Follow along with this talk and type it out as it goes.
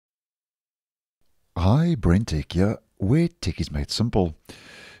Hi, BrenTech here, where tech is made simple.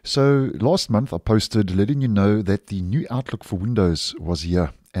 So last month I posted letting you know that the new Outlook for Windows was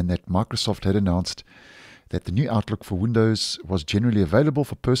here and that Microsoft had announced that the new Outlook for Windows was generally available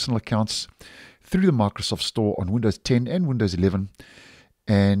for personal accounts through the Microsoft Store on Windows 10 and Windows 11.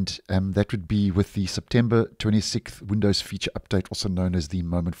 And that would be with the September 26th Windows feature update, also known as the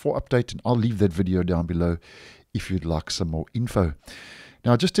Moment 4 update. And I'll leave that video down below if you'd like some more info.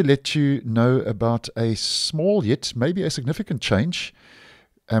 Now, just to let you know about a small yet maybe a significant change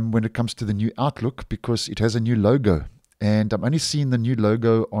when it comes to the new Outlook, because it has a new logo. And I'm only seeing the new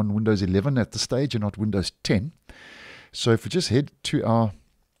logo on Windows 11 at this stage and not Windows 10. So if we just head to our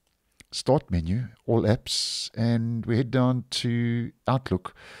Start menu, All Apps, and we head down to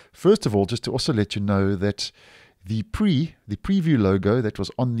Outlook. First of all, just to also let you know that the preview logo that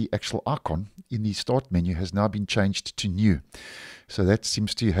was on the actual icon in the Start menu has now been changed to New. So that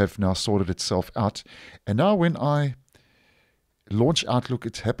seems to have now sorted itself out. And now when I launch Outlook,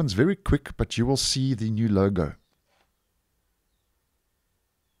 it happens very quick, but you will see the new logo.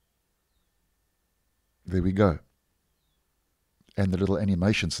 There we go. And the little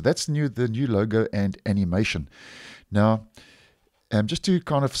animation. So that's the new logo and animation. Now, just to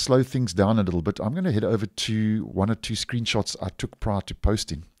kind of slow things down a little bit, I'm going to head over to one or two screenshots I took prior to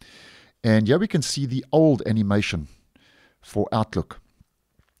posting. And here we can see the old animation for Outlook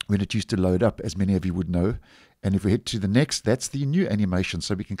when it used to load up, as many of you would know. And if we head to the next, that's the new animation.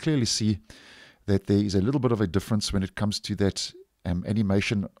 So we can clearly see that there is a little bit of a difference when it comes to that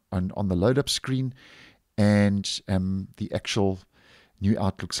animation on the load up screen and the actual new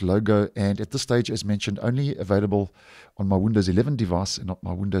Outlook's logo. And at this stage, as mentioned, only available on my Windows 11 device and not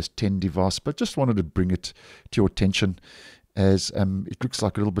my Windows 10 device, but just wanted to bring it to your attention as it looks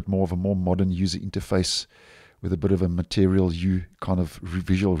like a little bit more of a more modern user interface with a bit of a Material U kind of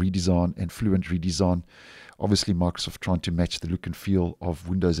visual redesign and fluent redesign. Obviously, Microsoft trying to match the look and feel of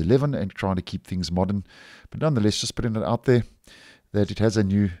Windows 11 and trying to keep things modern, but nonetheless, just putting it out there that it has a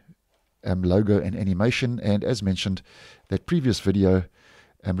new logo and animation. And as mentioned, that previous video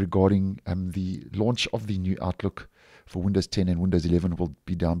regarding the launch of the new Outlook for Windows 10 and Windows 11 will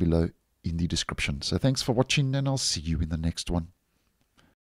be down below in the description. So thanks for watching, and I'll see you in the next one.